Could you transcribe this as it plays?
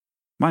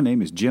My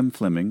name is Jim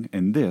Fleming,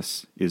 and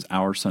this is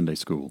Our Sunday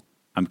School.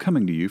 I'm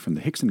coming to you from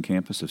the Hickson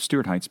campus of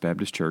Stuart Heights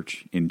Baptist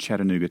Church in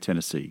Chattanooga,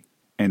 Tennessee.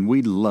 And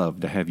we'd love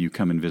to have you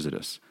come and visit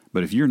us.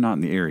 But if you're not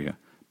in the area,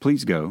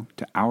 please go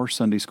to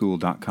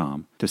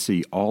OurSundaySchool.com to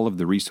see all of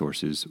the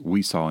resources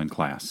we saw in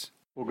class.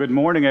 Well, good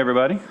morning,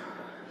 everybody.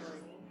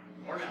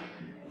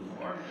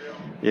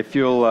 If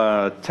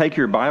you'll take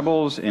your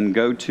Bibles and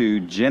go to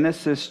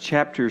Genesis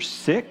chapter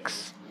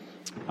 6,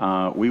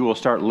 we will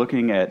start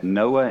looking at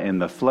Noah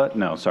and the flood.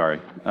 No, sorry.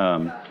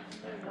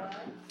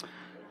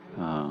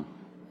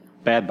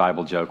 Bad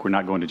Bible joke. We're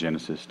not going to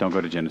Genesis. Don't go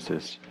to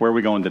Genesis. Where are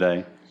we going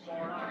today?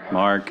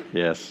 Mark.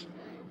 Yes.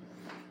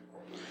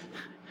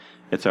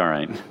 It's all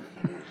right.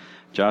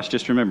 Josh,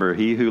 just remember,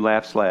 he who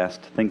laughs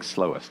last thinks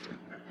slowest.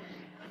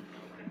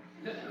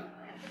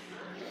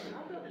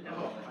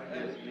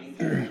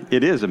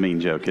 It is a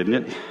mean joke, isn't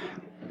it?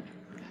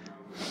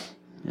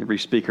 Every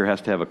speaker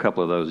has to have a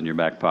couple of those in your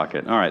back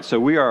pocket. All right, so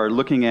we are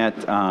looking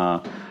at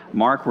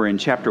Mark. We're in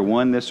chapter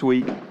 1 this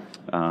week.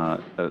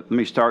 Let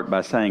me start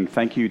by saying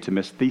thank you to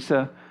Miss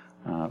Thesa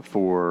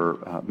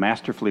for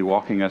masterfully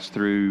walking us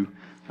through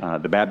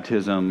the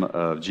baptism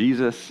of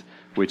Jesus,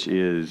 which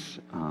is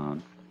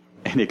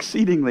an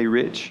exceedingly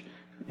rich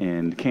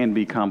and can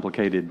be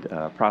complicated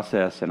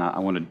process. And I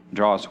want to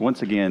draw us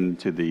once again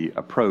to the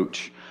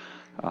approach.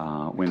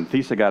 When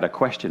Thesa got a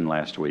question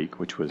last week,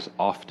 which was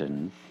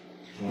often,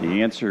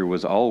 the answer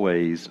was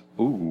always,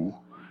 ooh,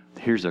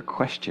 here's a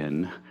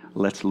question,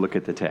 let's look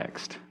at the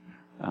text,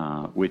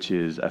 which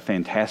is a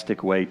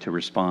fantastic way to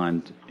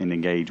respond and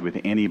engage with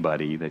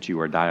anybody that you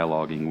are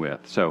dialoguing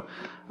with. So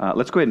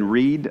let's go ahead and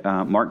read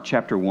Mark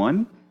chapter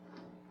 1,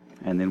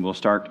 and then we'll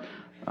start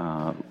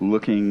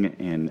looking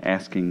and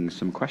asking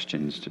some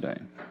questions today.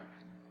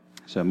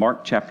 So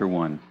Mark chapter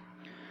 1.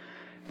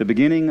 The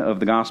beginning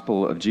of the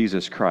gospel of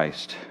Jesus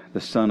Christ,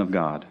 the Son of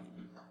God.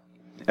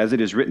 As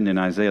it is written in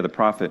Isaiah the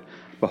prophet,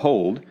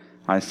 "Behold,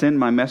 I send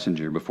my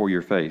messenger before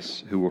your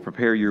face, who will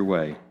prepare your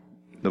way,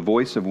 the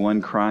voice of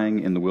one crying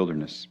in the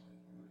wilderness.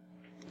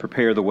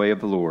 Prepare the way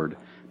of the Lord,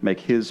 make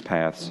his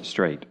paths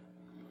straight."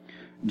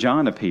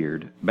 John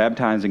appeared,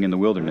 baptizing in the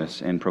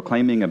wilderness and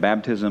proclaiming a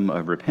baptism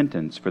of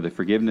repentance for the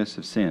forgiveness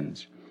of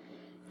sins.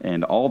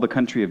 And all the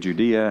country of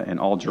Judea and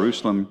all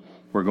Jerusalem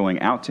were going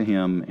out to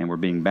him and were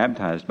being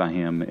baptized by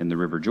him in the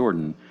river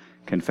Jordan,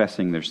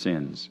 confessing their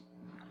sins.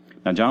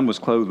 Now John was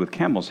clothed with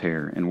camel's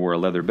hair and wore a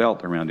leather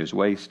belt around his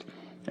waist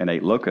and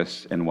ate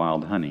locusts and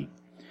wild honey.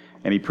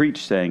 And he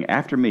preached, saying,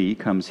 "After me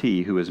comes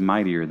he who is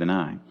mightier than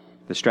I,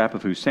 the strap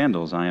of whose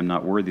sandals I am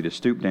not worthy to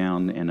stoop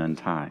down and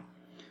untie.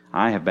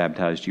 I have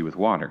baptized you with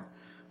water,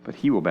 but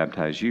he will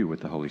baptize you with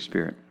the Holy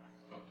Spirit."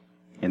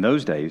 In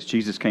those days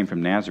Jesus came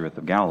from Nazareth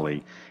of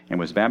Galilee and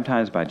was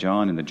baptized by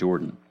John in the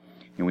Jordan.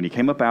 And when he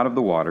came up out of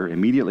the water,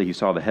 immediately he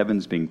saw the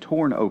heavens being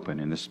torn open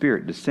and the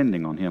Spirit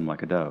descending on him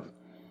like a dove.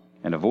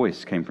 And a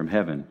voice came from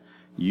heaven,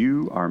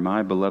 "You are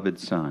my beloved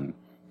Son.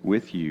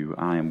 With you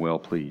I am well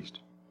pleased."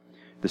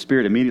 The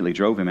Spirit immediately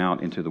drove him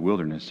out into the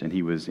wilderness, and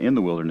he was in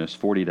the wilderness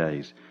 40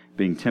 days,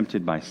 being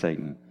tempted by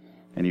Satan.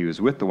 And he was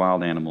with the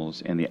wild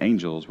animals, and the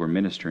angels were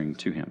ministering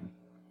to him.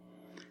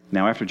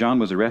 Now after John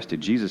was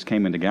arrested, Jesus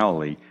came into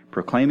Galilee,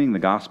 proclaiming the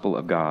gospel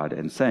of God,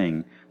 and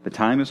saying, "The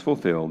time is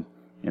fulfilled,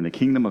 and the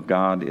kingdom of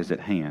God is at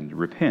hand.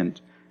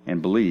 Repent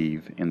and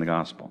believe in the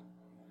gospel."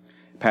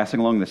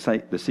 Passing along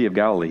the Sea of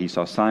Galilee, he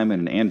saw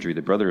Simon and Andrew,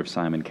 the brother of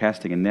Simon,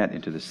 casting a net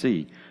into the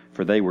sea,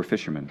 for they were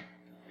fishermen.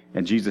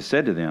 And Jesus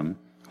said to them,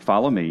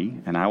 "Follow me,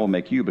 and I will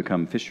make you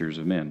become fishers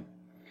of men."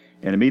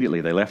 And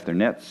immediately they left their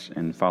nets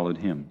and followed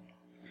him.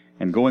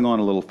 And going on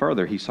a little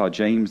further, he saw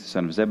James the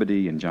son of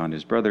Zebedee and John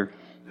his brother,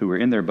 who were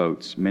in their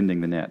boats mending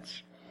the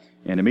nets.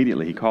 And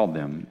immediately he called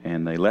them,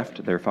 and they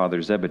left their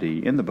father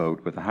Zebedee in the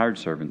boat with the hired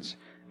servants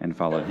and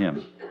followed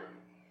him.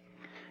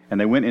 And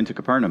they went into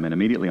Capernaum, and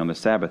immediately on the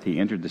Sabbath he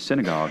entered the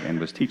synagogue and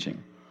was teaching.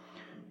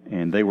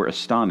 And they were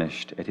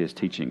astonished at his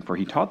teaching, for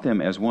he taught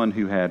them as one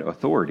who had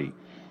authority,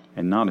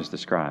 and not as the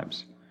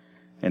scribes.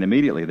 And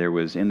immediately there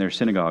was in their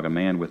synagogue a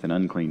man with an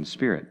unclean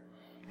spirit.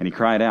 And he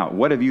cried out,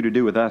 "What have you to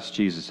do with us,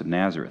 Jesus of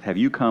Nazareth? Have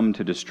you come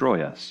to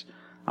destroy us?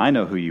 I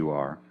know who you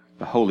are,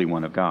 the Holy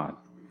One of God."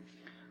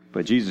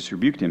 But Jesus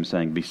rebuked him,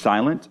 saying, "Be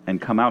silent, and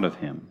come out of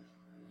him."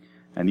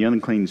 And the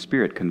unclean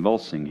spirit,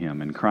 convulsing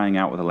him and crying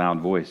out with a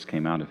loud voice,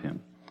 came out of him.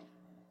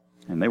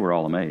 And they were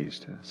all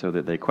amazed, so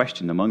that they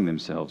questioned among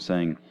themselves,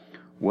 saying,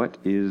 "What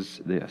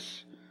is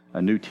this?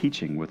 A new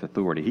teaching with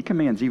authority. He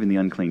commands even the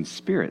unclean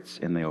spirits,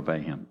 and they obey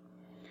him."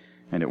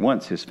 And at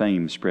once his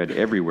fame spread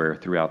everywhere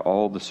throughout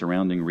all the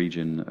surrounding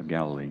region of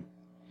Galilee.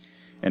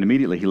 And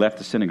immediately he left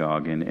the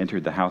synagogue and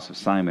entered the house of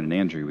Simon and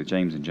Andrew with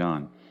James and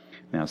John.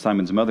 Now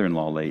Simon's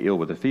mother-in-law lay ill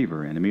with a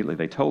fever, and immediately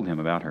they told him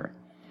about her.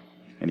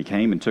 And he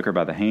came and took her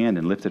by the hand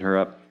and lifted her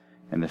up,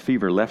 and the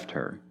fever left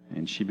her,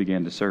 and she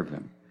began to serve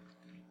them.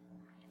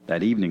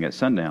 That evening at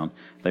sundown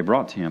they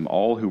brought to him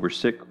all who were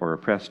sick or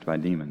oppressed by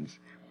demons.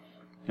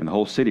 And the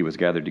whole city was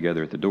gathered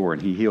together at the door,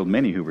 and he healed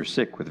many who were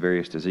sick with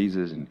various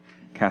diseases and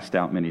cast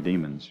out many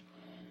demons.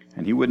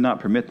 And he would not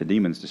permit the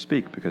demons to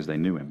speak because they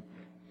knew him.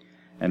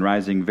 And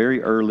rising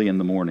very early in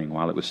the morning,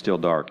 while it was still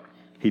dark,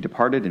 he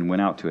departed and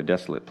went out to a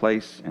desolate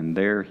place, and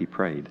there he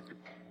prayed.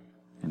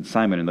 And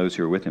Simon and those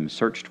who were with him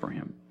searched for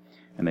him.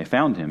 And they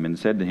found him and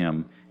said to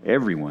him,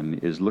 "Everyone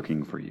is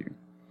looking for you."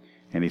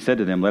 And he said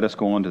to them, "Let us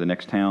go on to the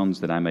next towns,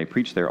 that I may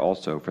preach there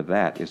also, for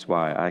that is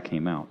why I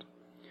came out."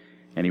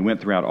 And he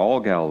went throughout all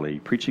Galilee,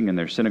 preaching in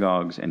their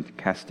synagogues and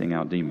casting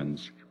out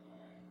demons.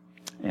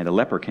 And a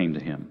leper came to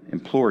him,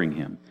 imploring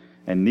him,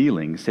 and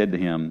kneeling said to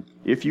him,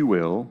 "If you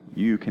will,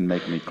 you can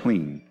make me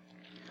clean."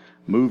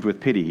 Moved with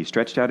pity, he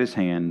stretched out his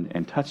hand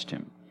and touched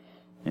him,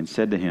 and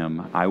said to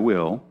him, "I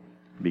will,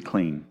 be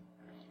clean."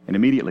 And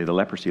immediately the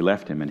leprosy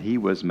left him, and he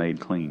was made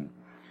clean.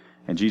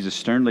 And Jesus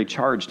sternly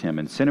charged him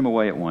and sent him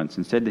away at once,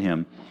 and said to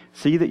him,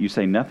 "See that you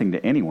say nothing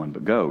to anyone,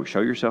 but go,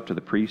 show yourself to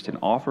the priest, and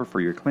offer for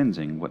your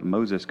cleansing what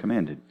Moses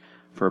commanded,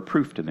 for a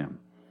proof to them."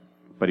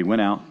 But he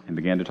went out and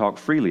began to talk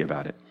freely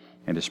about it,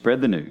 and to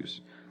spread the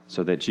news,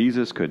 so that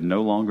Jesus could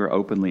no longer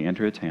openly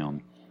enter a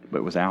town,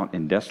 but was out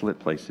in desolate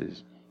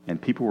places,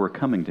 and people were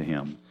coming to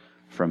him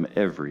from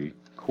every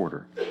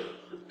quarter.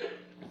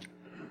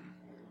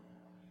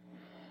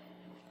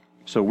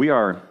 So we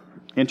are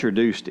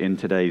introduced in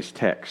today's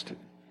text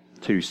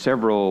to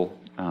several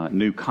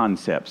new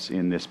concepts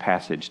in this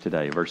passage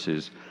today,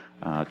 verses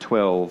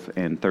 12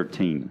 and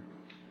 13.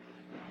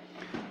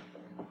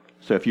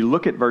 So if you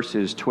look at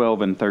verses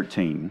 12 and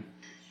 13,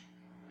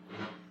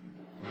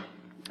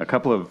 a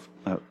couple of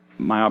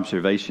my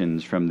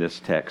observations from this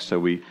text. So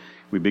we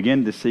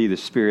begin to see the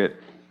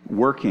Spirit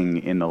working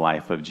in the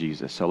life of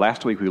Jesus. So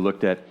last week we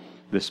looked at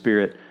the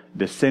Spirit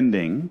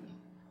descending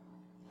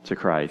to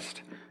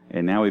Christ,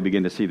 and now we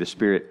begin to see the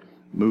Spirit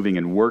moving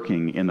and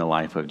working in the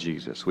life of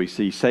Jesus. We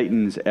see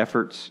Satan's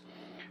efforts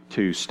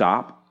to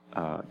stop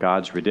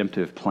God's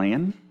redemptive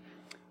plan.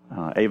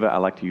 Ava, I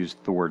like to use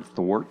the word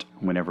thwart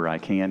whenever I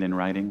can in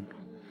writing.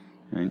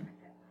 Right?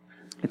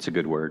 It's a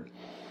good word.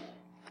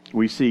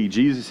 We see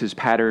Jesus'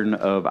 pattern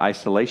of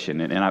isolation.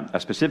 And I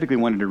specifically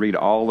wanted to read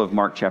all of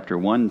Mark chapter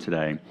 1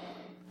 today,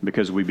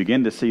 because we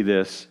begin to see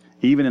this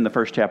even in the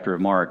first chapter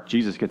of Mark.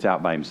 Jesus gets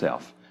out by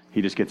himself.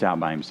 He just gets out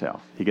by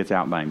himself. He gets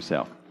out by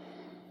himself.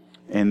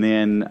 And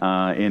then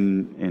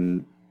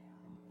in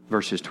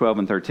verses 12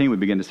 and 13, we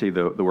begin to see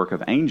the work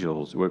of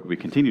angels. We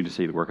continue to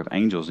see the work of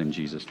angels in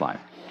Jesus'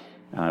 life.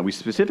 We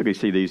specifically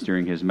see these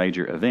during his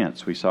major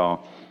events. We saw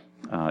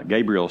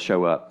Gabriel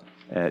show up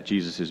at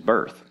Jesus'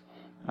 birth.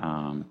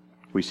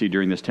 We see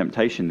during this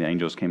temptation, the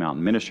angels came out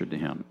and ministered to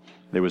him.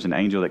 There was an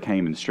angel that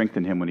came and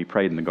strengthened him when he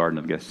prayed in the Garden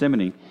of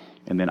Gethsemane.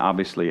 And then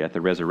obviously at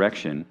the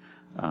resurrection,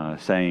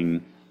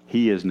 saying,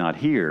 "He is not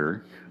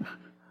here."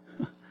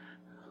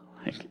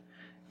 Like,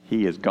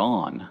 he is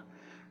gone.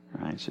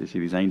 Right? So you see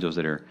these angels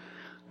that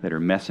are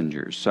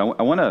messengers. So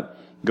I want to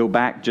go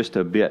back just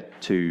a bit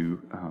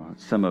to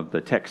some of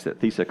the texts that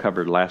Thesa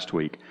covered last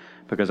week,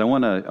 because I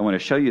want to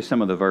show you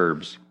some of the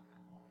verbs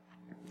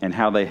and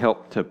how they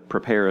help to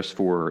prepare us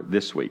for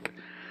this week.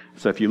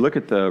 So if you look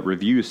at the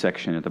review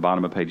section at the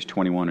bottom of page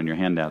 21 in your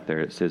handout there,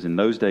 it says, "In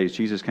those days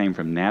Jesus came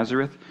from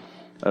Nazareth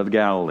of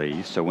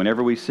Galilee." So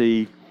whenever we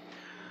see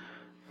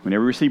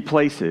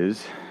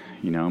places,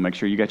 make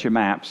sure you got your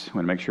maps. We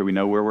want to make sure we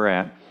know where we're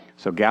at.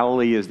 So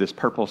Galilee is this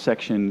purple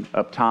section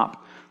up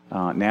top.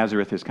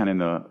 Nazareth is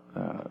kind of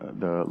in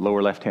the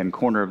lower left-hand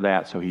corner of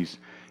that. So he's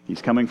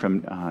coming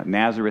from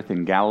Nazareth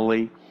in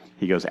Galilee.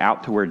 He goes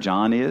out to where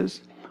John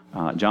is.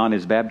 John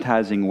is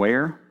baptizing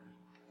where?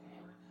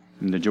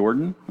 In the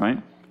Jordan, right?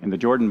 And the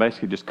Jordan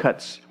basically just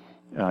cuts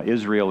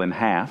Israel in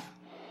half.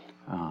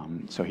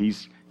 So he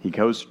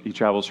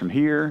travels from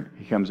here.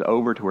 He comes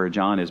over to where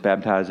John is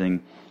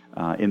baptizing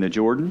in the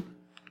Jordan,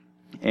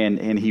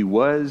 and he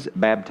was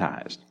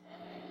baptized.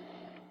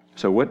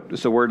 So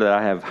what's the word that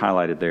I have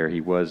highlighted there?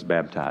 He was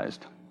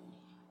baptized.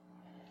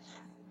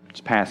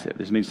 It's passive.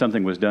 This means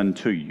something was done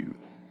to you.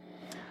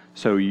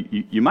 So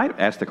you might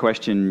ask the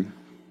question,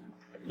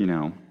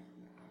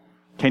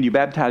 can you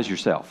baptize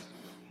yourself?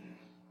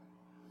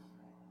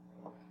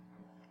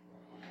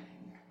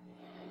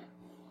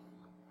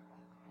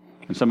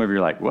 And some of you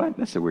are like, what?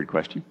 That's a weird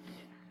question.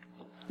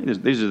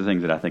 These are the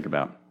things that I think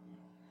about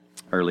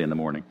early in the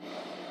morning.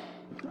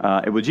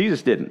 Well,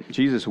 Jesus didn't.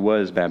 Jesus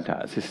was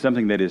baptized. This is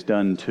something that is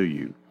done to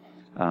you.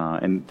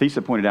 And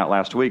Thesa pointed out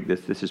last week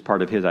that this is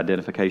part of his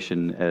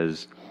identification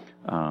as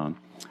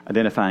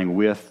identifying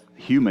with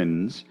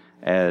humans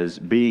as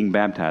being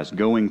baptized,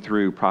 going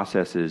through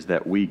processes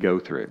that we go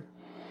through.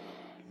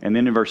 And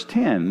then in verse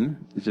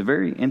 10, it's a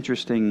very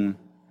interesting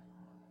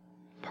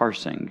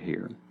parsing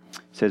here. It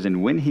says,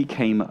 "And when he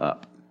came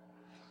up,"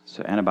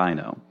 so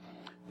anabino,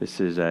 this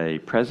is a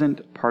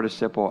present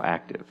participle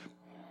active.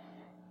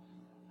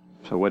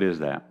 So what is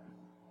that?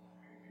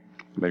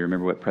 Anybody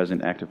remember what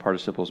present active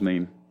participles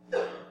mean?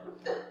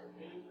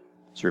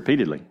 It's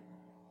repeatedly.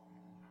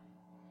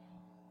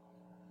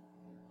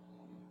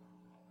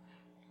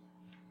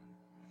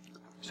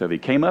 So if he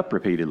came up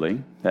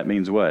repeatedly, that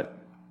means what?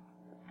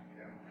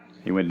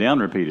 He went down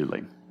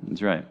repeatedly.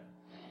 That's right.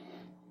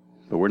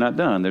 But we're not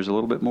done. There's a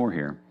little bit more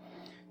here.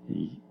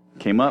 He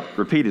came up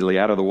repeatedly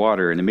out of the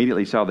water and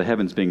immediately saw the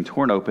heavens being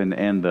torn open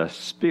and the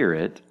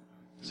Spirit.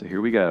 So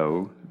here we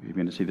go. You're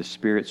going to see the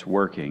Spirit's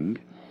working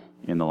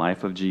in the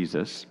life of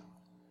Jesus.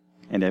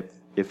 And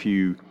if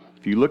you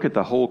look at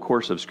the whole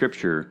course of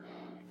Scripture,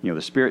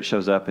 the Spirit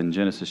shows up in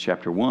Genesis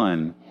chapter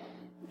 1,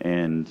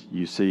 and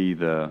you see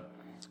the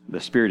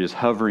Spirit is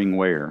hovering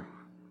where?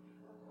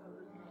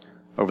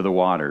 Over the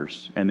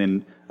waters. And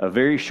then a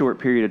very short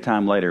period of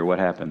time later, what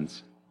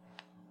happens?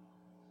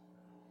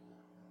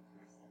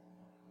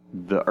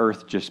 The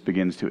earth just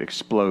begins to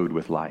explode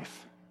with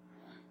life,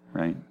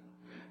 right?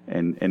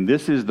 And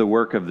this is the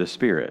work of the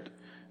Spirit.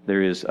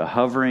 There is a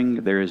hovering,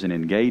 there is an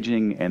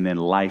engaging, and then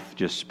life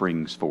just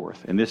springs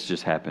forth. And this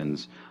just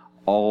happens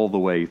all the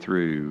way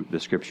through the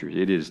Scriptures.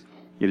 It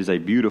is a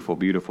beautiful,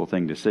 beautiful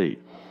thing to see.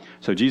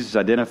 So Jesus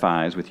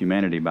identifies with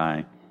humanity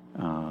by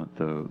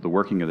the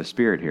working of the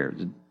Spirit here,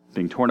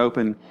 being torn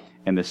open,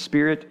 and the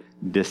Spirit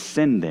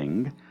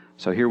descending.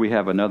 So here we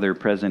have another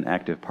present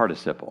active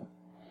participle.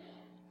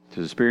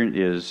 So the Spirit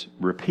is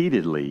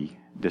repeatedly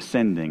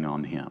descending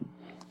on him.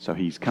 So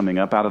he's coming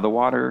up out of the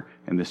water,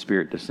 and the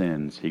Spirit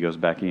descends. He goes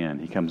back in.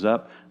 He comes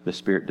up, the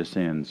Spirit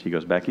descends. He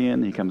goes back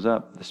in, he comes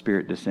up, the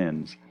Spirit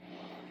descends.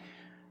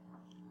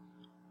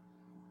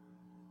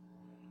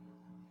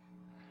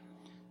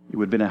 It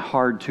would have been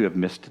hard to have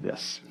missed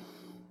this.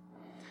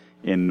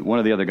 In one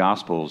of the other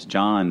Gospels,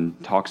 John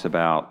talks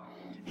about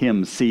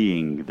him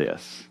seeing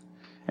this,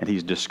 and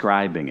he's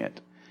describing it.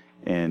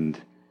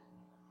 And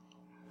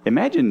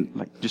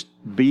imagine just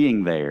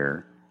being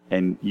there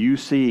and you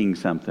seeing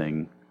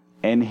something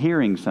and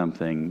hearing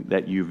something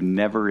that you've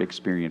never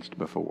experienced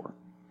before.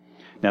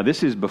 Now,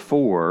 this is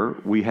before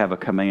we have a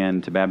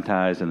command to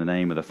baptize in the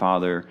name of the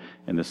Father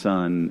and the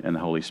Son and the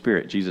Holy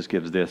Spirit. Jesus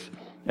gives this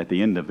at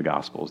the end of the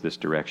Gospels, this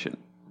direction.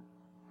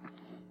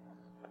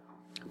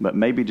 But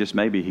maybe, just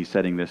maybe, he's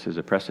setting this as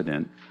a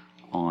precedent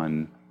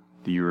on,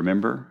 do you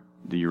remember?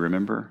 Do you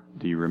remember?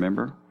 Do you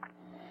remember?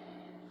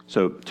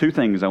 So 2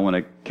 things I want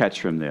to catch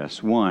from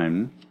this.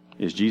 1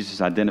 is Jesus'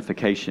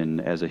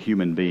 identification as a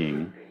human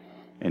being.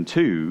 And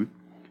 2,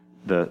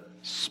 the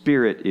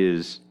Spirit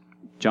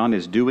John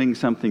is doing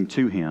something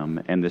to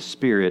him, and the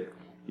Spirit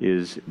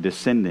is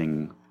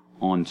descending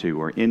onto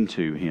or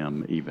into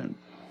him even.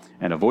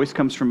 And a voice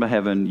comes from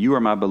heaven, "You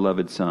are my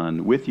beloved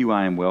Son, with you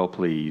I am well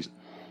pleased."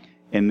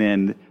 And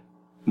then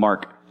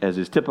Mark, as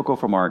is typical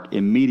for Mark,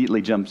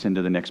 immediately jumps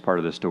into the next part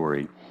of the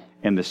story.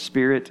 And the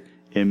Spirit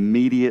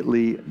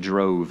immediately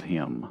drove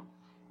him.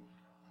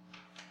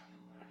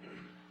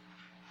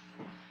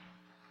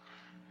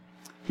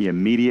 He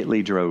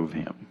immediately drove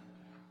him.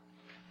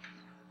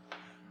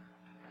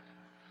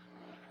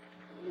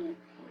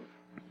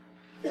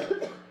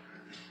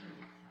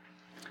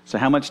 So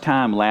how much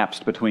time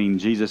lapsed between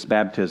Jesus'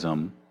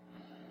 baptism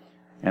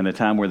and the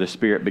time where the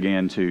Spirit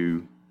began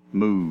to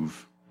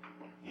move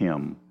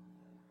him?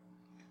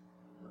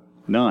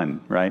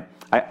 None, right?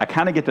 I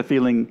kind of get the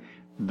feeling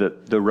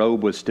that the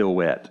robe was still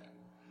wet.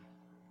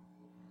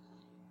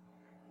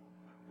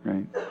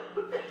 Right?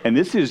 And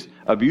this is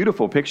a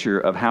beautiful picture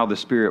of how the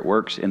Spirit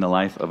works in the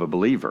life of a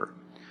believer.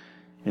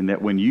 In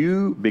that when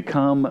you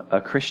become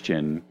a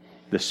Christian,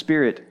 the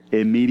Spirit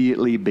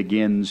immediately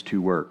begins to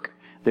work.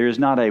 There is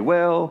not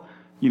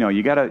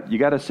you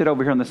gotta sit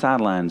over here on the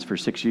sidelines for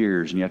 6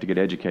 years and you have to get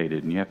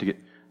educated and you have to get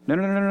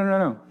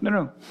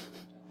no.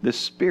 The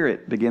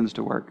Spirit begins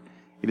to work.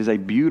 It is a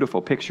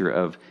beautiful picture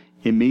of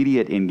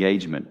immediate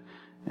engagement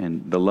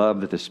and the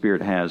love that the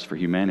Spirit has for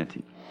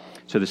humanity.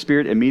 So the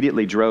Spirit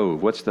immediately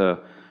drove. What's the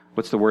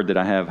word that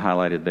I have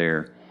highlighted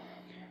there?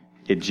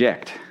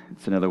 Eject.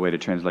 It's another way to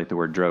translate the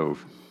word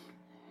drove.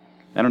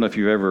 I don't know if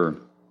you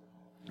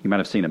might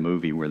have seen a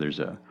movie where there's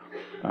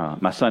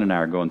my son and I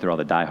are going through all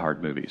the Die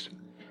Hard movies.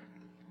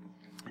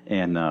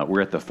 And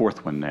we're at the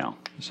 4th one now.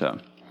 So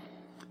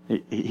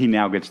he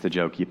now gets the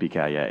joke,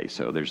 yippee-ki-yay.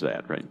 So there's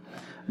that, right?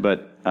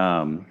 But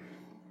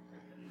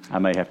I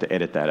may have to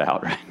edit that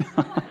out right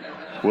now.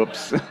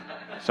 Whoops.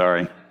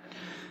 Sorry.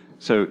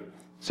 So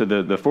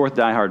the 4th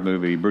Die Hard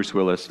movie, Bruce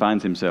Willis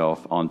finds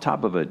himself on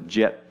top of a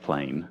jet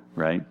plane,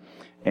 right?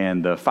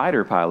 And the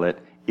fighter pilot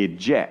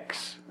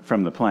ejects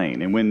from the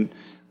plane. And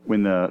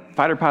when the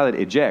fighter pilot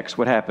ejects,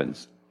 what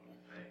happens?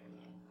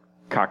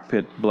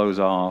 Cockpit blows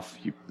off,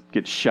 you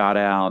get shot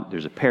out,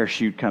 there's a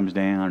parachute comes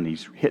down, and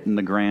he's hitting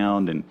the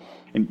ground, and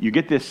you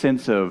get this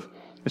sense of,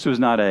 this was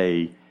not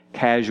a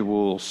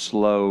casual,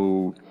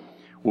 slow,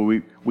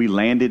 we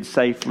landed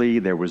safely,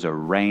 there was a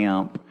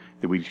ramp,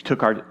 that we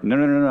took our,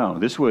 no.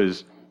 This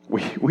was,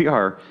 we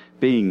are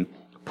being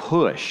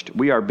pushed,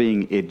 we are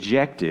being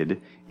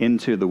ejected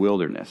into the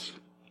wilderness.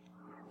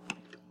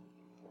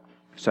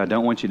 So I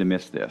don't want you to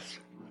miss this.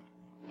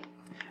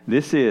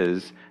 This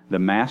is the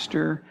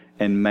master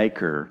and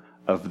maker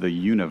of the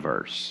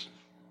universe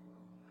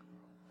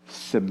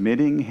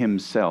submitting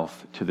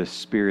himself to the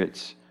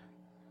Spirit's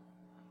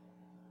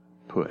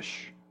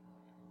push.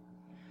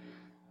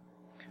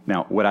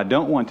 Now, what I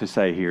don't want to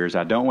say here is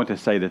I don't want to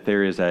say that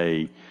there is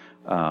I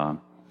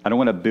don't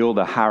want to build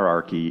a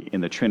hierarchy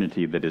in the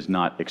Trinity that is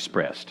not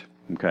expressed.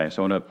 Okay,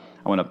 so I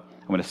want to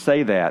I'm going to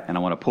say that, and I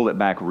want to pull it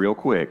back real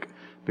quick,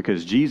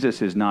 because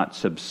Jesus is not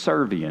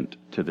subservient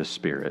to the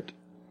Spirit,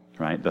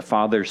 right? The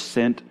Father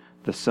sent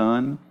the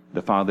Son.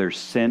 The Father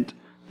sent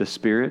the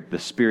Spirit. The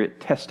Spirit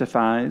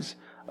testifies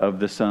of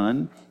the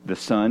Son. The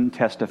Son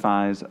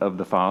testifies of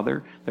the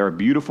Father. There are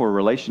beautiful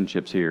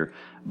relationships here,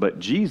 but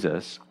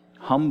Jesus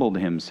humbled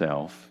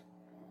himself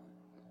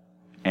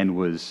and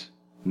was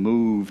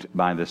moved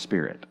by the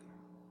Spirit,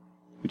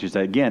 which is,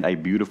 again, a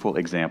beautiful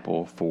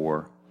example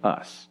for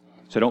us.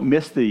 So don't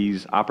miss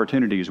these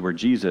opportunities where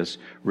Jesus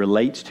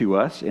relates to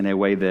us in a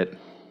way that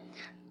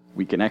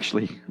we can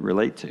actually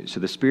relate to. So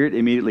the Spirit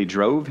immediately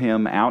drove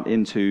him out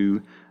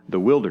into the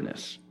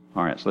wilderness.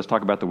 All right, so let's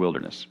talk about the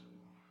wilderness.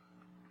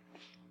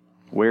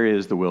 Where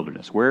is the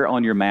wilderness? Where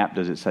on your map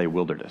does it say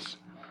wilderness?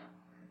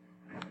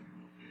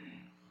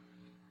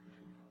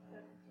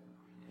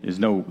 There's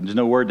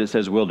no word that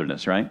says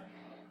wilderness, right?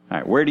 All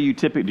right, where do you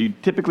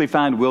typically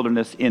find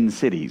wilderness in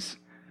cities?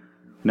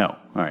 No.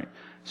 All right.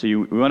 So we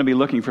want to be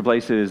looking for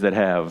places that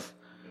have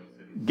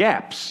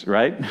gaps,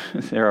 right?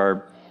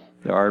 There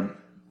are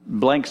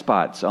blank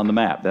spots on the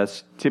map.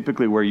 That's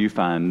typically where you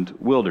find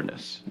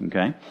wilderness,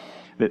 okay?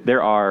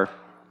 There are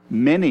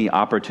many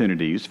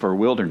opportunities for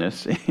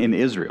wilderness in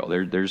Israel.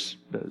 There's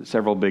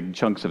several big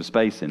chunks of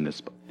space in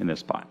this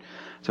spot.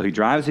 So he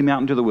drives him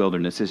out into the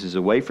wilderness. This is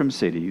away from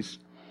cities.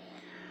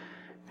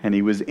 And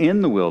he was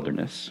in the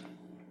wilderness.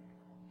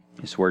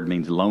 This word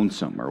means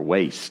lonesome or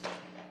waste.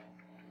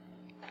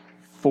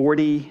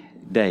 40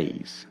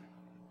 days.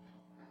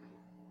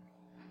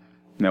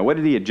 Now, what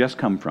did he had just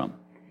come from?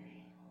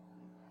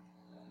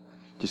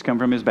 Just come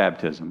from his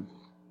baptism.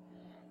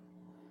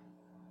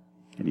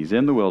 And he's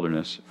in the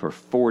wilderness for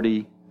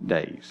 40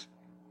 days.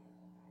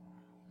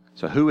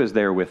 So who is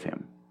there with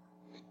him?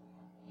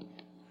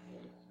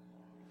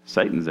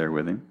 Satan's there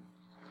with him.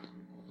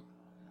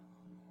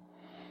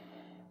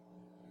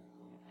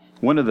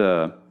 One of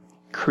the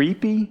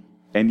creepy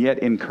and yet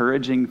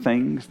encouraging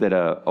things that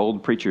an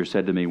old preacher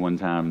said to me one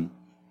time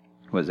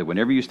was that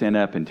whenever you stand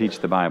up and teach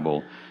the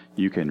Bible,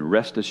 you can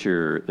rest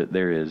assured that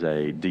there is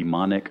a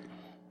demonic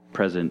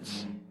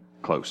presence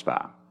close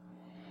by.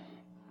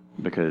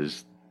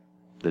 Because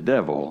the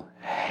devil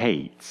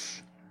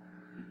hates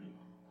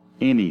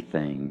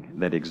anything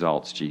that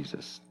exalts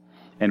Jesus.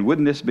 And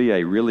wouldn't this be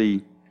a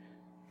really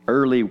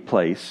early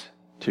place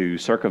to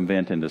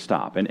circumvent and to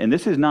stop? And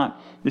this is not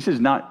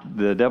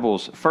the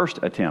devil's first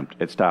attempt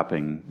at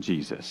stopping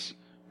Jesus,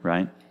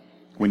 right?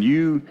 When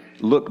you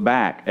look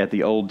back at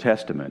the Old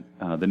Testament,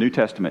 the New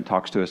Testament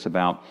talks to us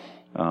about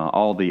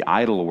all the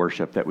idol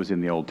worship that was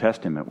in the Old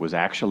Testament was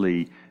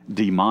actually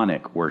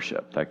demonic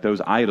worship. Like those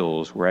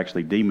idols were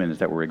actually demons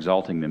that were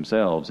exalting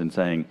themselves and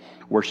saying,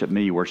 worship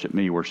me, worship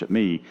me, worship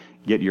me.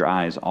 Get your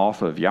eyes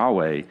off of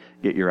Yahweh.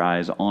 Get your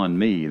eyes on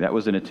me. That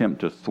was an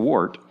attempt to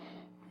thwart.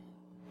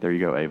 There you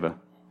go, Ava.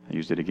 I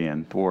used it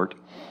again. Thwart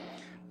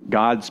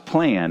God's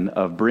plan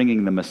of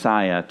bringing the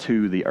Messiah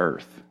to the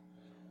earth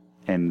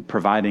and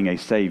providing a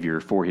Savior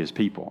for his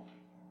people.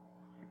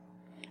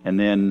 And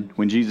then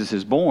when Jesus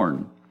is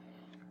born,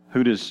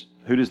 who does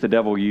the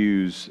devil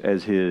use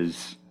as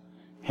his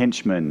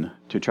henchman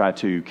to try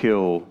to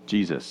kill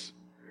Jesus?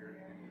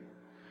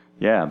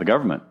 Yeah, the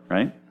government,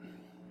 right?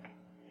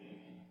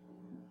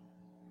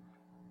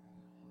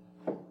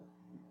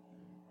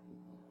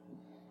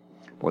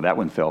 Boy, that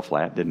one fell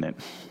flat, didn't it?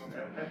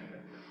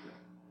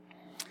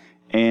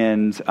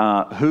 And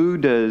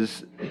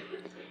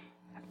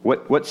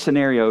what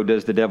scenario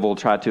does the devil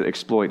try to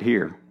exploit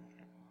here?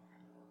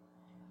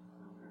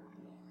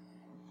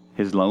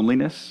 His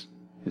loneliness,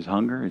 his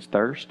hunger, his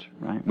thirst,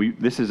 right?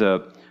 This is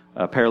a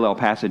parallel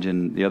passage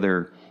in the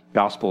other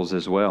Gospels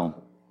as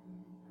well.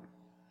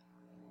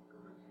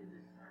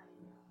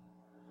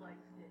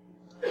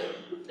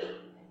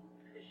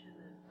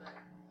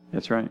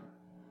 That's right.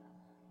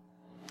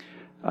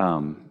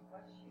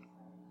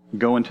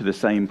 Going to the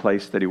same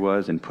place that he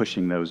was and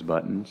pushing those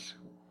buttons.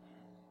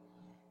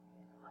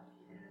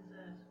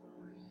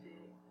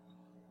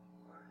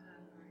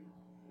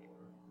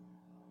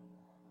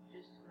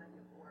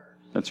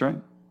 That's right.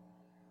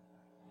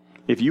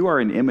 If you are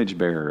an image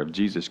bearer of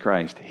Jesus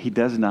Christ, he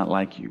does not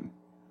like you.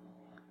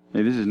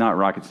 Now, this is not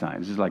rocket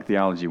science. This is like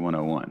Theology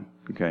 101.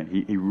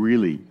 Okay? He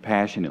really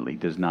passionately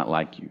does not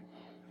like you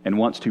and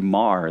wants to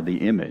mar the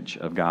image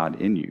of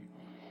God in you.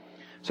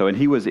 So, and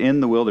he was in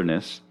the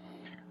wilderness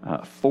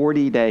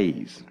 40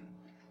 days.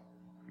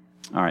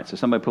 All right, so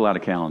somebody pull out a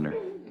calendar.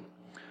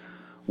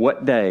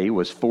 What day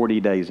was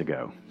 40 days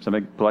ago?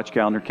 Somebody pull out your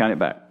calendar, count it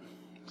back.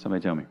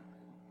 Somebody tell me.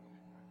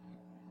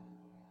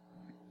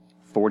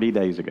 40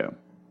 days ago.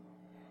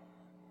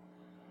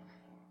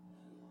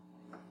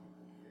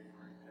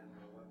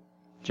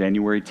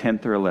 January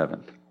 10th or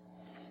 11th.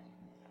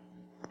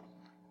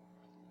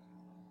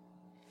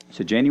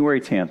 So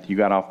January 10th, you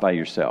got off by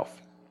yourself.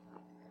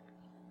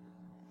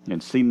 You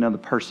hadn't seen another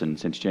person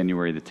since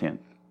January the 10th.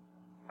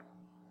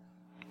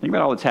 Think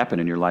about all that's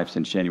happened in your life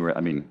since January. I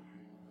mean,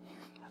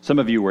 some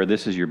of you where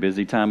this is your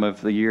busy time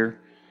of the year.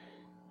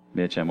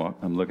 Mitch, I'm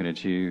looking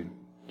at you.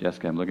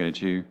 Jessica, I'm looking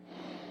at you.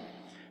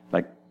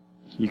 Like,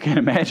 You can't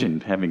imagine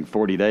having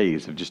 40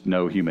 days of just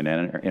no human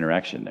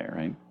interaction there,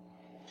 right?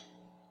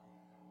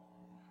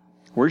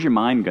 Where's your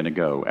mind going to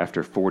go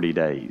after 40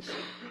 days?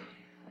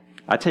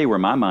 I tell you where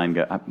my mind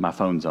goes. My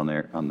phone's on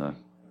there, on the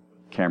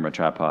camera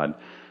tripod.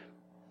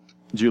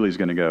 Julie's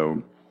going to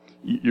go,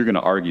 you're going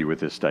to argue with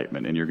this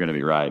statement, and you're going to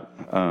be right.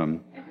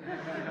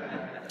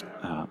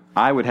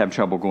 I would have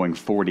trouble going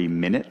 40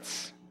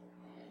 minutes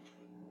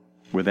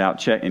without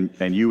checking,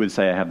 and you would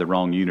say I have the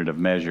wrong unit of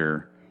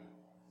measure.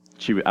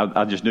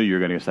 I just knew you were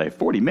going to say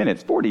 40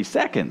 minutes, 40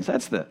 seconds.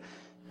 That's the,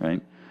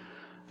 right?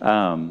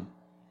 And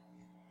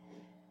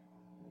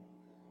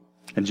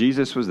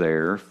Jesus was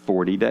there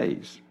 40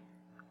 days.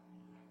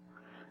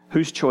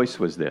 Whose choice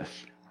was this?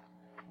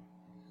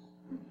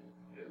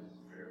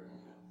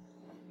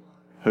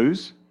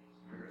 Whose?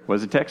 What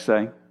does the text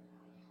say?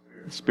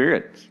 The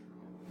Spirit's.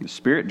 The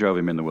Spirit drove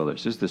him in the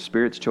wilderness. This is the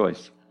Spirit's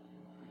choice.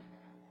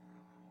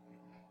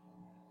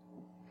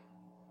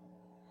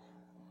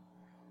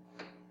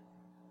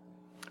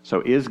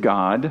 So is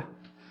God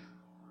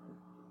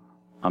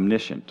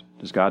omniscient?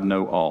 Does God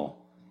know all?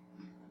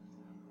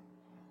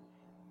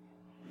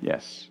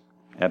 Yes,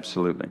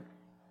 absolutely.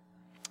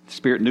 The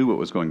Spirit knew what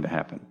was going to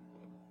happen.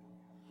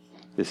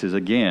 This is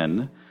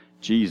again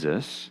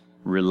Jesus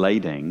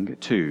relating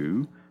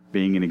to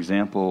being an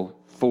example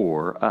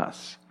for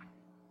us.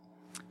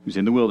 He was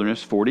in the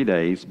wilderness 40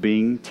 days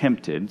being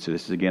tempted. So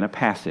this is again a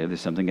passive. This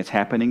is something that's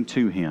happening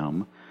to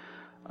him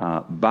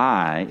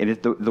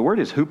and the word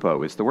is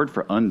hupo. It's the word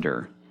for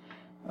under.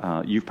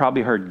 You've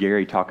probably heard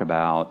Gary talk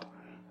about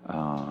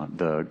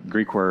the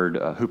Greek word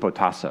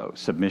hupotasso,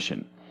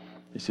 submission.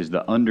 This is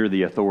the under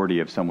the authority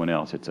of someone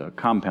else. It's a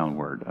compound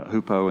word,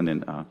 hupo and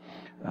then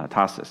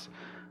tassis.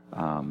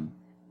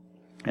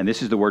 And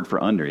this is the word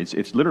for under.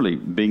 It's literally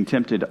being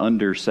tempted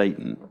under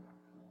Satan.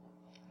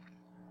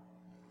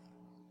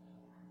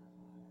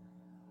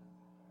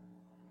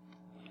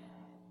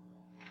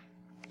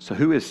 So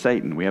who is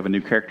Satan? We have a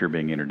new character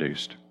being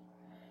introduced,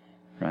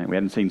 right? We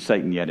haven't seen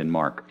Satan yet in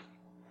Mark.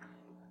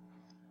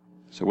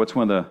 So what's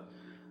one of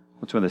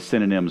the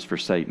synonyms for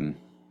Satan?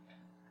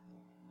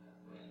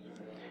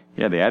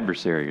 Yeah, the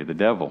adversary or the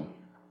devil,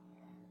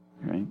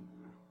 right?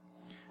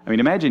 I mean,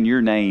 imagine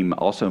your name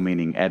also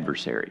meaning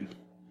adversary.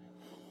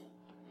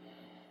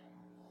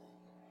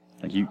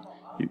 Like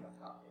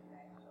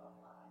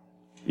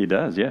he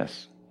does,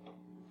 yes.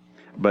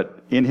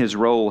 But in his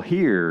role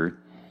here,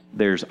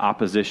 there's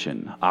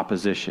opposition,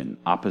 opposition,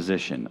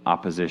 opposition,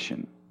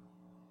 opposition.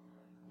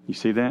 You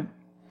see that?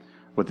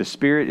 What the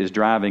Spirit is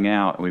driving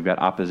out, we've got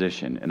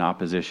opposition and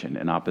opposition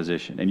and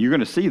opposition. And you're going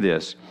to see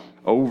this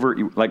over,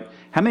 like,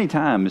 how many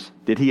times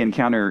did he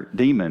encounter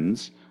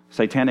demons,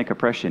 satanic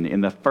oppression,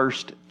 in the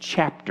first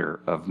chapter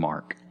of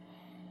Mark?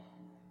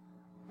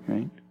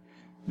 Right?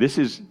 This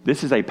is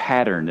a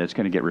pattern that's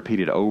going to get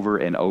repeated over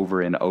and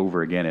over and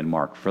over again in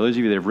Mark. For those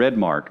of you that have read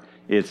Mark,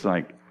 it's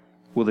like,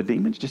 will the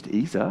demons just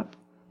ease up?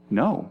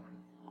 No,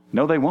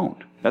 they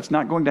won't. That's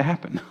not going to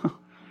happen.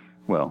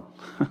 Well,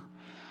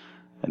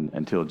 and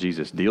until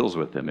Jesus deals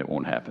with them, it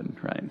won't happen,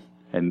 right?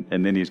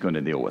 And then he's going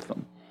to deal with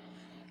them.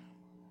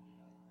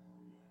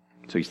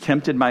 So he's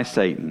tempted by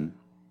Satan.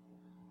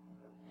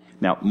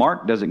 Now,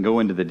 Mark doesn't go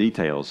into the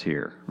details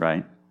here,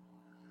 right?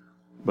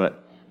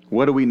 But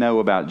what do we know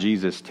about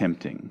Jesus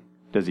tempting?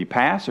 Does he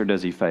pass or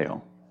does he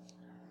fail?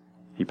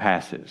 He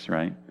passes,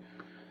 right?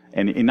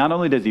 And not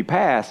only does he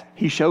pass,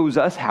 he shows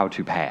us how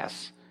to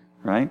pass.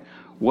 Right?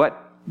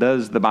 What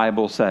does the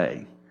Bible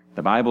say?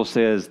 The Bible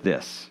says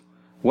this.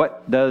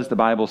 What does the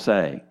Bible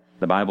say?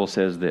 The Bible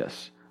says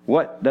this.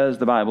 What does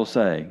the Bible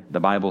say?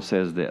 The Bible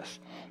says this.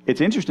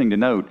 It's interesting to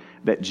note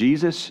that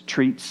Jesus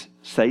treats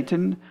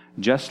Satan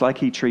just like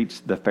he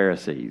treats the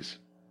Pharisees.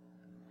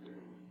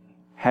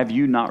 Have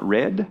you not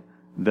read?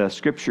 The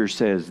Scripture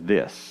says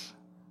this.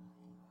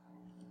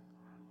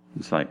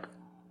 It's like,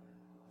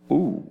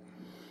 ooh.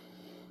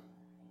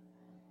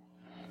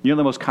 You know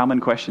the most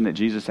common question that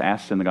Jesus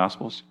asks in the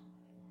Gospels?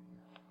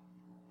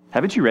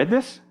 Haven't you read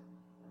this?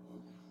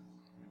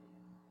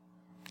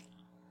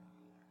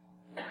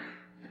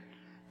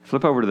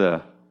 Flip over to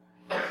the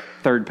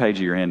third page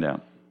of your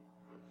handout.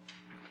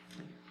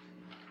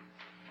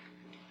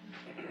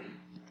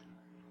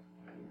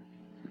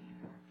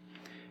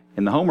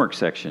 In the homework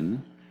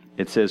section,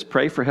 it says,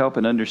 pray for help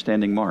in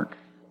understanding Mark.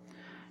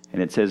 And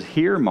it says,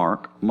 hear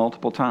Mark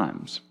multiple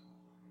times.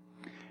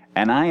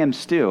 And I am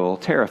still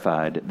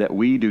terrified that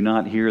we do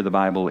not hear the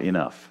Bible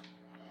enough.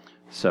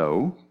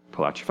 So,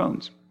 pull out your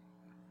phones.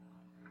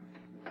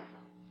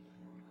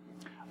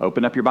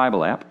 Open up your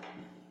Bible app.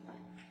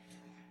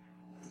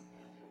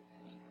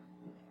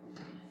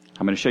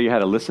 I'm going to show you how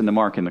to listen to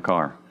Mark in the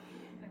car.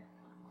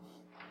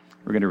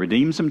 We're going to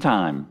redeem some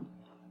time.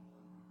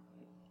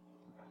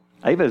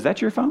 Ava, is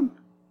that your phone?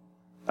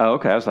 Oh,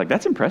 okay. I was like,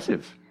 that's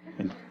impressive.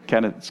 And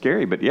kind of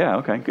scary, but yeah,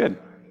 okay, good.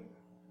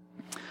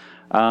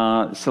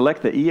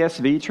 Select the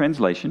ESV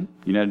translation.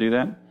 You know how to do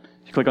that?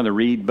 You click on the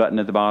Read button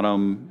at the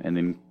bottom, and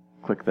then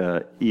click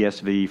the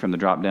ESV from the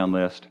drop-down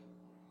list.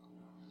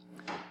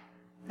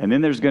 And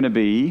then there's going to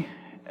be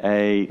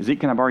Zeke,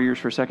 can I borrow yours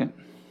for a second?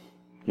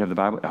 You have the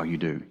Bible? Oh, you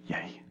do.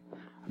 Yay.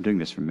 I'm doing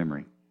this from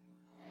memory.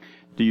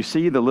 Do you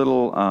see the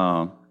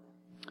little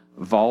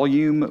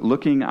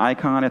volume-looking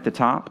icon at the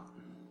top?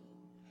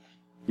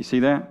 You see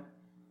that?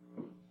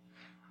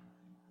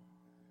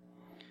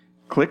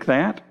 Click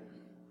that.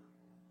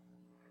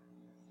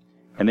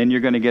 And then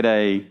you're going to get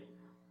a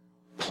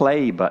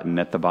play button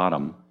at the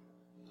bottom.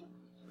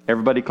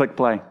 Everybody click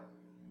play.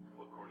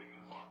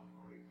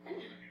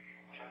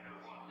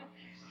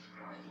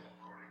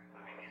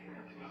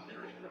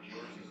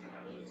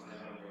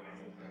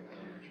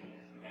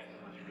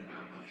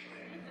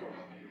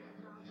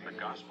 The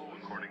Gospel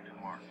according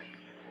to Mark,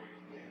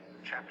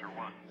 chapter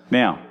 1.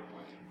 Now,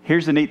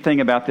 here's the neat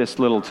thing about this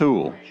little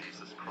tool.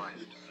 Jesus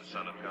Christ, the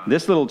Son of God.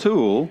 This little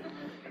tool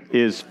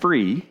is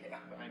free,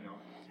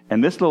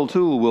 and this little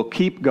tool will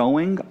keep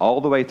going all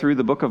the way through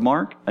the book of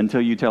Mark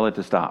until you tell it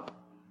to stop.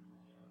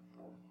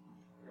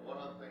 One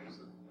of the things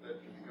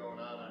that could be going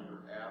on your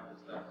app is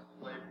that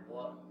play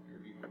button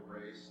could be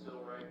erased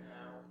still right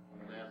now,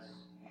 and that's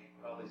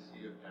probably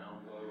see a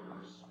download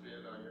or a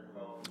spin on your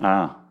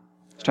phone.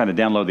 It's trying to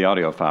download the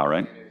audio file,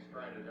 right? And it's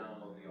trying to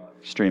download the audio.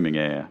 Streaming,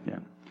 yeah.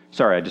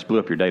 Sorry, I just blew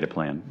up your data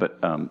plan,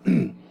 but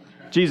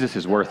Jesus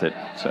is worth it,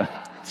 so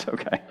it's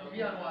okay. It'll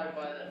be on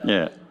Wi-Fi then.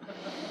 Yeah.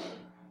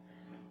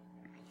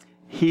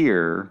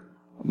 Here,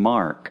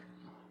 Mark.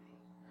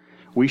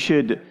 We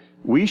should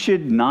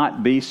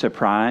not be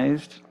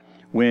surprised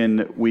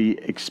when we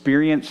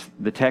experience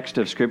the text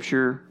of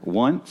Scripture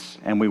once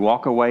and we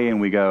walk away and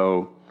we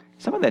go,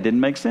 some of that didn't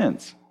make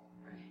sense.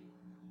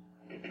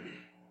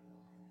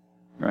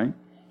 Right?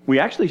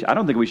 I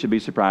don't think we should be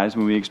surprised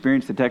when we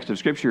experience the text of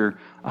Scripture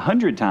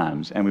 100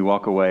 times and we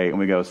walk away and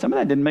we go, some of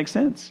that didn't make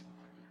sense.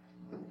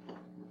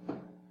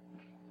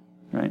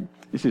 Right?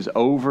 This is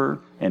over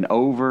and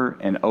over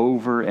and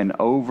over and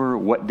over.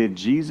 What did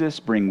Jesus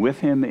bring with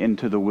him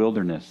into the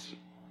wilderness?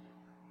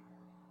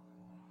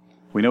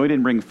 We know he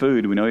didn't bring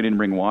food. We know he didn't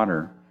bring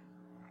water.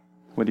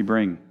 What did he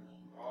bring?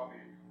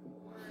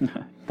 Coffee.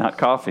 Not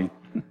coffee.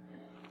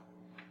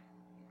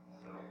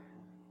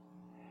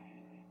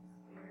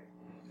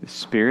 The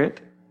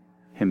Spirit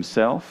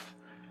himself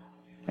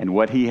and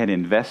what he had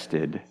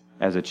invested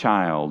as a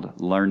child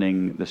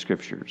learning the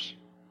Scriptures.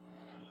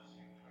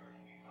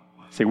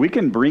 See, we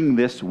can bring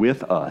this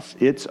with us.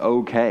 It's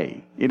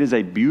okay. It is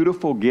a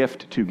beautiful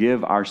gift to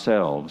give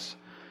ourselves,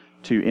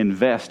 to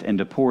invest and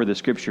to pour the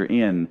Scripture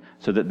in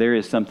so that there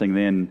is something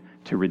then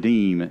to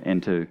redeem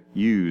and to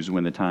use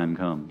when the time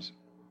comes.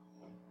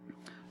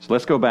 So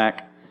let's go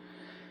back.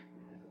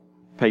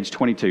 Page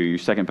 22, your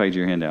second page of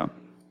your handout.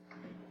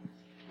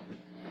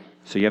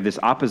 So you have this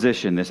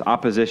opposition, this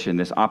opposition,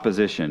 this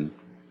opposition.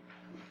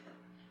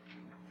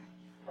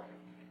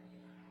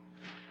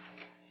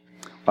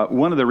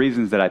 One of the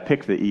reasons that I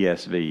picked the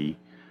ESV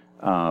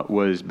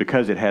was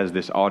because it has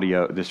this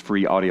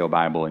free audio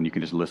Bible, and you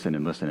can just listen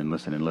and listen and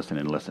listen and listen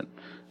and listen.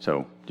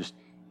 So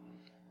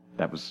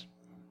that was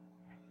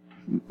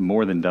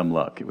more than dumb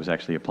luck. It was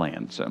actually a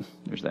plan. So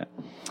there's that.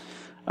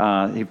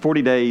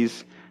 40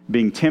 days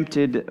being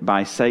tempted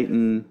by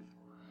Satan.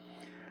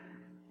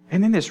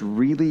 And then this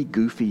really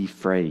goofy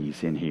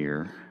phrase in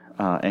here,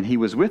 and he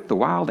was with the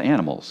wild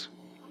animals.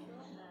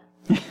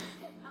 I love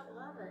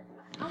it.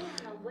 I want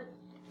to know what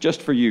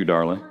Just for you,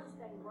 darling.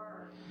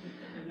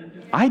 ones they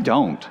were. I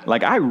don't.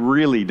 I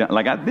really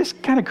don't. This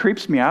kind of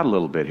creeps me out a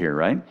little bit here,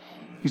 right?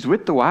 He's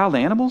with the wild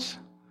animals?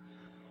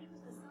 He was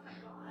the Son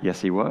of God.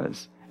 Yes, he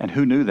was. And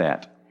who knew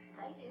that?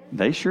 They did.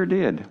 They sure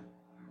did.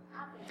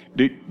 I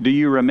think Do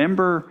you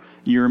remember?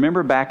 You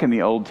remember back in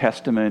the Old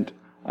Testament,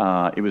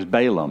 it was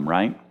Balaam,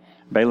 right?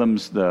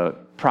 Balaam's the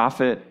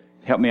prophet.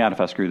 Help me out if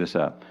I screw this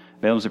up.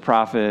 Balaam's the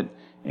prophet,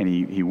 and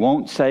he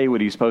won't say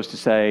what he's supposed to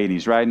say, and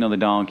he's riding on the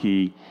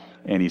donkey,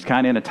 and he's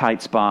kind of in a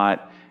tight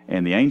spot,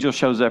 and the angel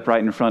shows up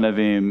right in front of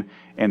him,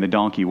 and the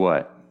donkey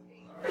what?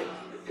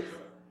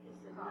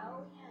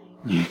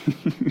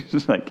 It's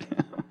just like,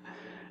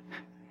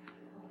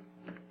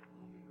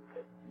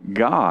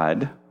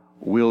 God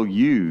will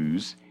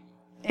use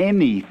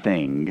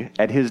anything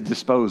at his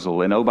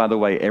disposal, and oh, by the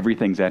way,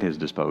 everything's at his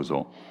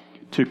disposal,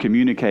 to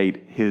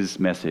communicate his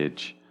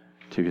message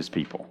to his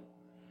people.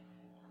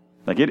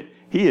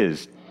 He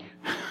is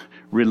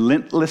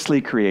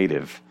relentlessly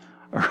creative.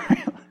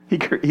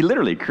 He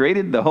literally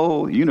created the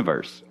whole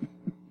universe,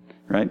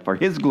 right, for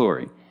his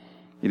glory.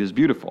 It is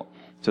beautiful.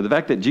 So the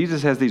fact that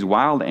Jesus has these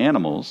wild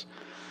animals,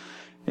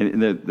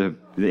 and the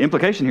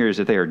implication here is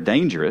that they are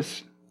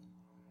dangerous,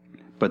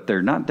 but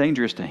they're not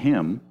dangerous to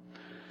him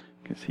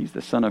because he's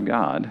the Son of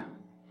God.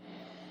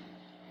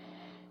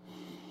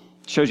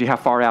 Shows you how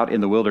far out in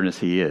the wilderness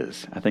he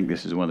is. I think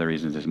this is one of the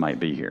reasons this might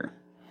be here.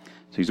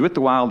 So he's with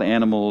the wild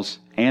animals,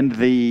 and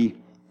the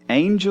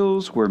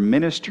angels were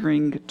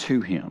ministering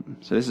to him.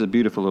 So this is a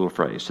beautiful little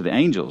phrase. So the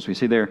angels, we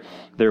see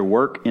their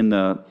work in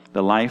the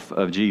life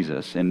of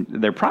Jesus, and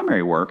their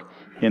primary work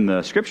in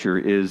the Scripture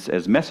is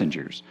as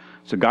messengers.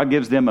 So God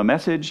gives them a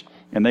message,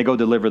 and they go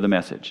deliver the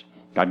message.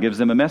 God gives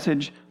them a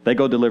message, they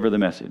go deliver the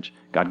message.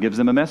 God gives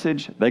them a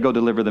message, they go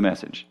deliver the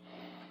message.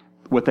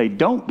 What they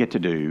don't get to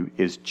do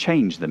is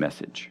change the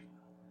message.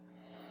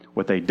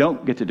 What they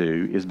don't get to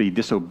do is be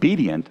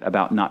disobedient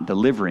about not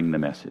delivering the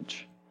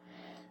message.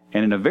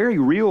 And in a very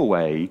real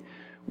way,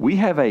 we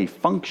have a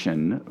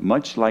function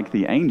much like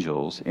the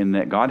angels in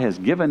that God has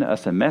given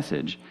us a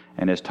message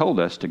and has told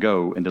us to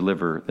go and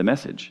deliver the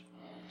message.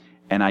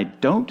 And I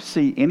don't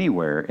see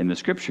anywhere in the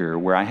Scripture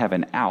where I have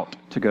an out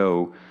to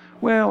go,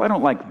 well, I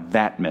don't like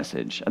that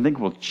message. I think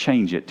we'll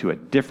change it to a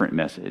different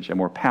message, a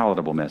more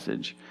palatable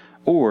message.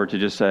 Or to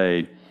just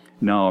say,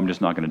 no, I'm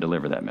just not going to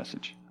deliver that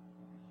message.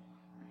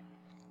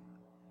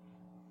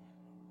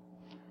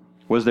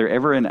 Was there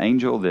ever an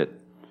angel that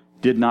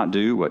did not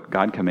do what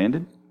God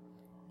commanded?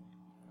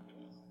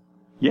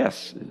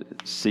 Yes.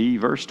 See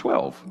verse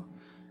 12,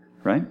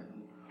 right?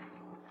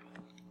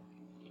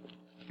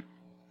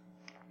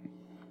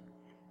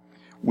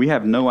 We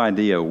have no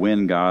idea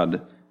when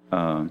God,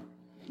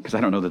 because I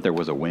don't know that there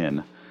was a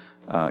when,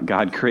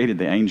 God created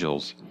the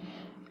angels,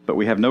 but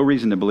we have no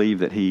reason to believe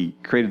that he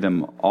created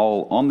them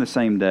all on the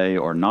same day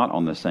or not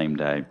on the same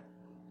day.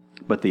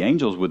 But the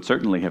angels would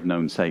certainly have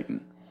known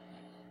Satan.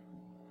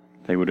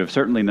 They would have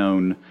certainly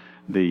known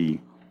the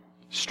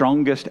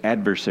strongest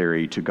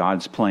adversary to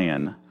God's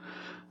plan.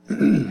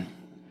 And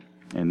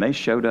they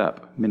showed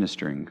up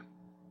ministering.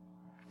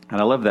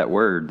 And I love that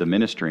word, the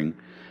ministering,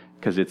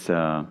 because it's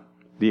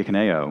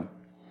diakoneo.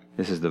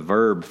 This is the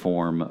verb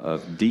form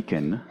of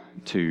deacon,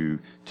 to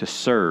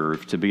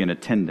serve, to be an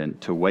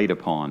attendant, to wait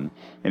upon.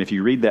 And if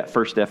you read that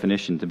first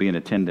definition, to be an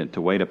attendant,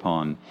 to wait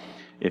upon,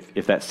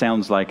 if that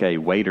sounds like a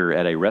waiter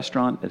at a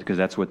restaurant, it's because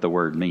that's what the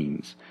word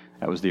means.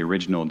 That was the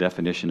original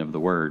definition of the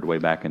word way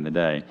back in the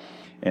day.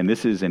 And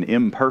this is an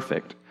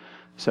imperfect.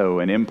 So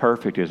an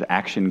imperfect is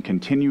action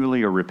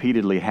continually or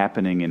repeatedly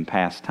happening in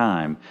past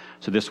time.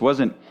 So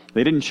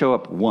they didn't show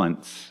up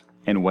once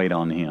and wait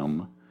on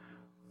him.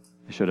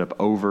 They showed up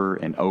over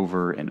and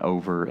over and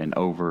over and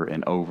over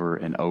and over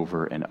and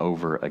over and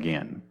over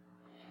again.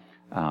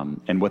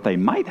 And what they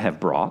might have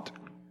brought,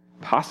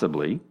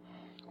 possibly,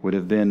 would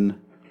have been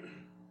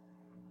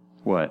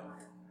what?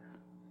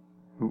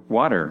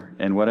 Water.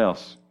 And what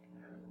else?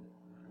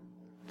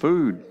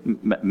 Food.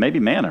 Maybe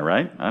manna,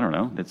 right? I don't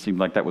know. It seemed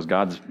like that was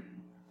God's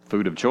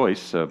food of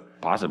choice,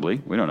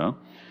 possibly. We don't know.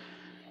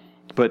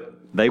 But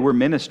they were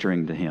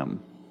ministering to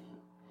him.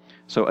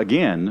 So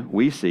again,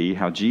 we see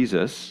how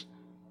Jesus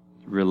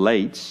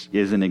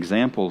is an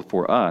example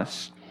for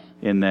us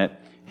in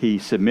that he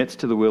submits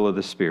to the will of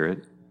the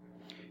Spirit.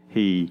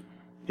 He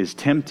is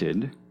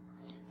tempted.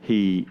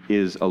 He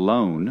is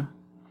alone.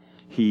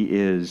 He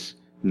is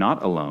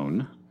not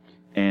alone.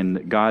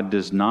 And God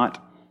does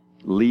not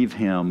leave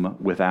him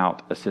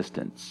without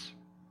assistance.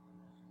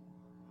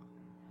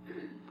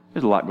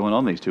 There's a lot going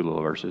on in these two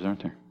little verses,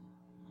 aren't there?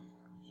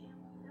 Jim,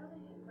 we know they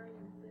didn't bring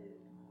them food.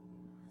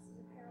 This is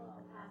a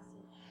parallel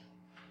passage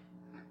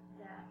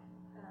that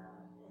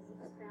is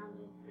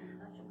expounded in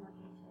much more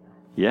detail.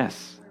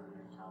 Yes. Where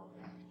we're told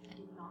that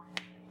he did not.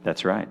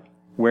 That's right.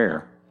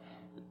 Where?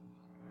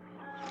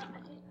 I don't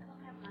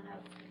have my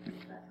notes,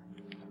 but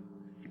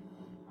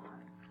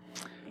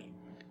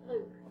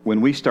Luke.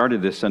 When we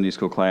started this Sunday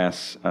school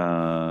class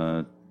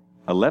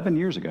 11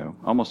 years ago,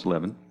 almost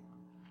 11,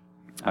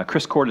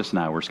 Chris Cordes and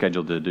I were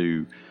scheduled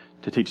to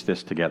teach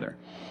this together.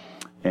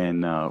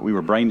 And we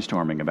were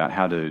brainstorming about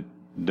how to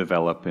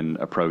develop and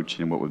approach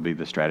and what would be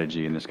the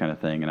strategy and this kind of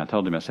thing. And I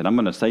told him, I said, I'm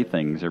going to say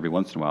things every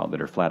once in a while that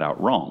are flat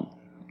out wrong.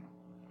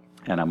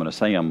 And I'm going to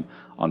say them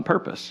on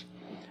purpose.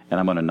 And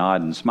I'm going to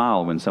nod and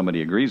smile when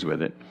somebody agrees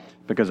with it,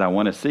 because I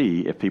want to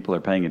see if people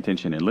are paying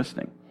attention and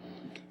listening.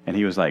 And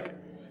he was like,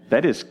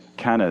 that is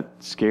kind of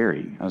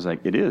scary. I was like,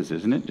 it is,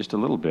 isn't it? Just a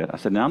little bit. I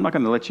said, now I'm not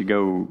going to let you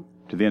go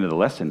to the end of the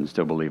lesson and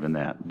still believe in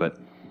that, but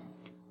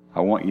I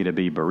want you to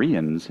be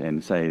Bereans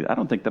and say, I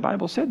don't think the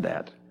Bible said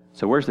that.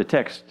 So where's the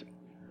text?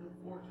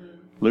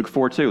 Luke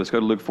 4:2. Let's go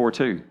to Luke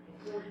 4:2.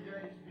 40 days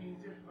being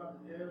tempted by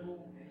the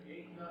devil, and he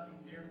ate nothing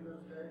during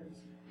those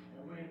days,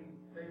 and when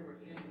they were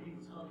ended, he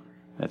was hungry.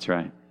 That's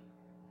right.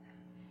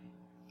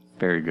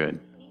 Very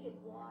good. Needed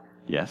water.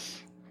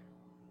 Yes.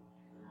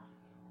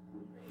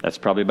 That's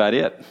probably about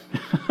it.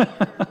 When I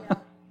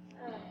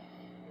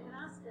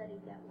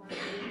studied that word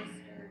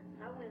ministered,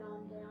 I went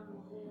on down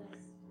the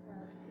list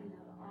of,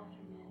 the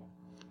alternate.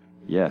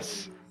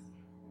 Yes.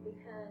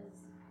 Because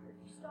if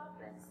you stop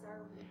at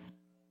servant,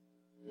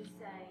 you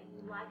say,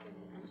 you liken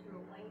it unto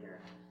a waiter.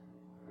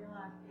 You're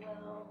like,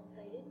 well,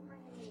 they didn't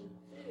bring any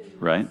food.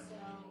 Right. So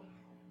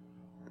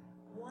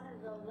one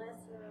of the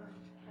lesser,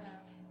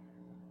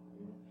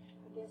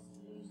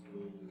 used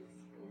meanings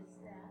is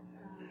that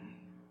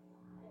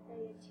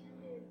they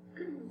attended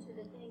to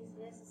the things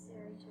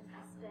necessary to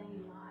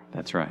sustain life.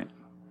 That's right.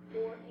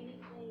 Or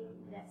anything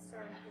that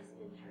served his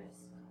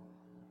interest.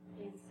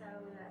 And so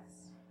that's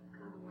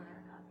kind of where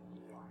I got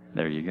the water.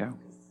 There you go.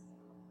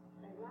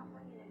 They weren't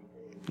bringing in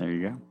food. There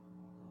you go.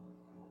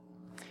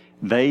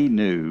 They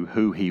knew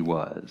who he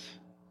was,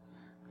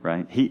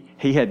 right?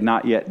 He had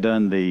not yet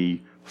done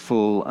the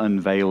full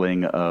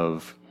unveiling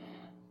of,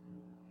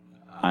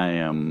 I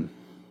am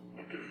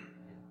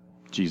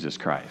Jesus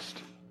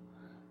Christ,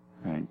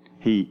 right?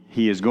 He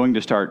is going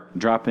to start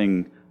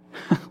dropping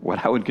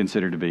what I would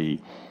consider to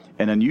be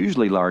an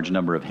unusually large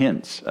number of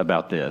hints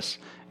about this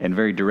and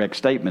very direct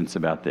statements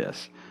about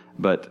this.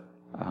 But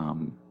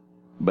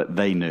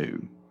they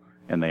knew,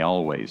 and they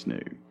always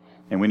knew.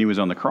 And when he was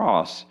on the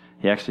cross,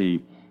 he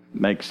actually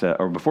makes,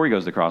 or before he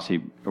goes to the cross,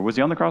 or was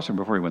he on the cross or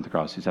before he went to the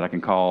cross? He said, I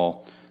can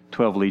call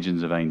 12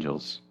 legions of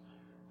angels.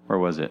 Where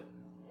was it?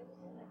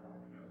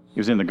 He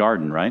was in the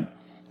garden, right?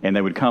 And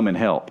they would come and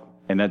help.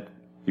 And that,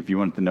 if you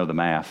wanted to know the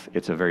math,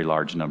 it's a very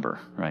large number,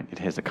 right? It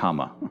has a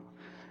comma.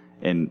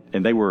 And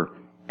they were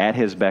at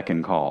his beck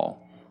and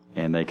call,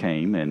 and they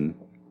came and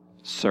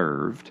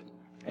served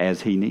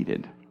as he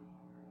needed.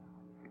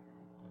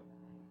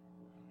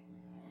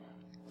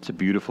 It's a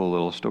beautiful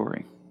little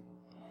story.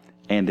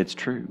 And it's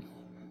true,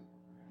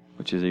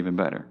 which is even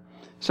better.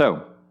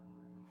 So,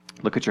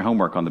 look at your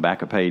homework on the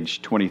back of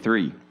page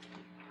 23.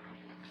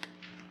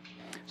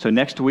 So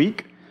next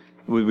week,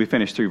 we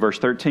finish through verse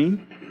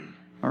 13.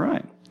 All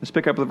right, let's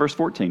pick up with verse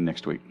 14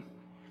 next week.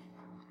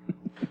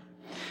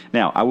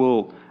 Now, I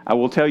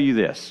will tell you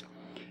this.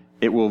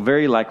 It will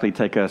very likely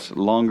take us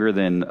longer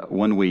than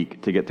 1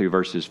 week to get through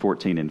verses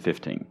 14 and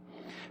 15.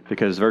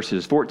 Because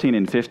verses 14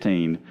 and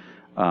 15,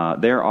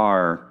 there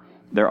are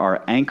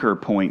anchor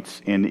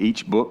points in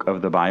each book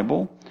of the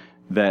Bible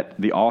that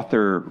the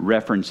author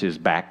references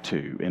back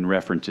to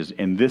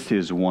and this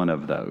is one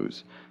of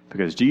those.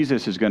 Because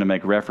Jesus is going to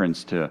make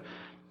reference to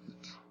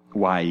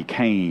why he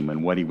came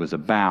and what he was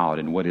about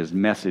and what his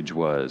message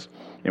was.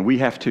 And we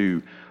have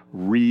to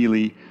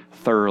really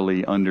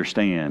thoroughly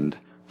understand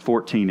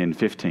 14 and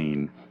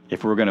 15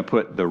 if we're going to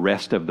put the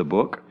rest of the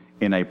book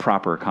in a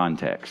proper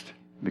context.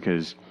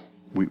 Because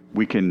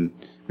we can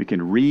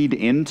read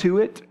into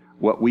it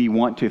what we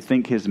want to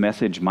think his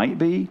message might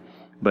be,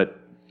 but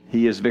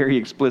he is very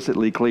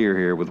explicitly clear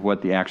here with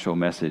what the actual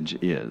message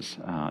is.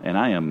 And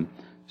I am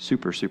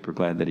super, super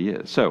glad that he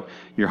is. So,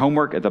 your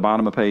homework at the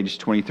bottom of page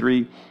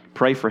 23,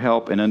 pray for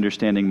help in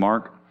understanding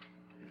Mark.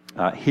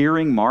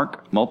 Hearing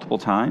Mark multiple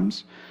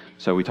times.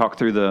 So we talked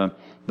through the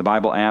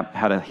Bible app,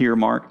 how to hear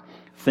Mark.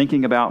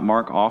 Thinking about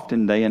Mark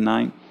often, day and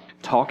night.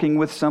 Talking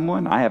with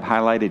someone. I have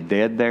highlighted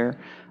dead there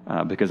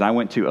because I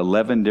went to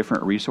 11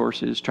 different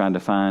resources trying to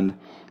find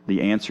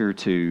the answer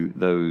to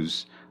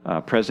those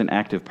present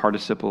active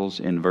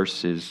participles in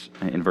verse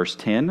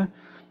 10.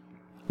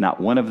 Not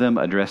one of them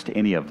addressed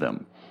any of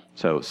them.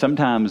 So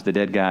sometimes the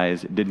dead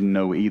guys didn't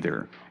know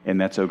either, and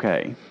that's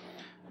okay.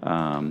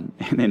 And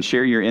then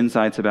share your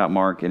insights about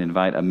Mark and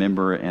invite a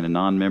member and a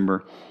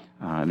non-member.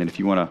 And then if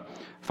you want to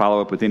follow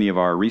up with any of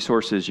our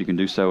resources, you can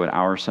do so at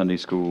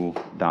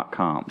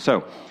OurSundaySchool.com.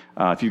 So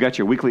if you've got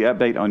your weekly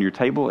update on your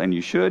table, and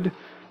you should,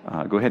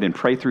 go ahead and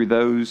pray through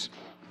those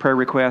prayer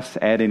requests.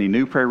 Add any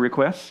new prayer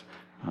requests.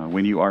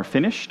 When you are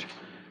finished,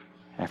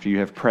 after you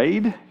have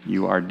prayed,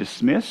 you are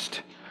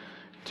dismissed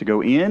to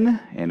go in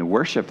and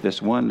worship this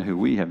one who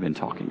we have been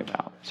talking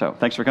about. So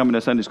thanks for coming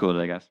to Sunday School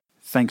today, guys.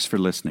 Thanks for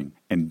listening.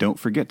 And don't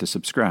forget to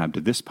subscribe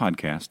to this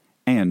podcast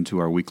and to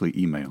our weekly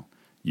email.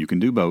 You can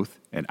do both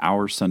at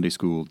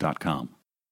OurSundaySchool.com.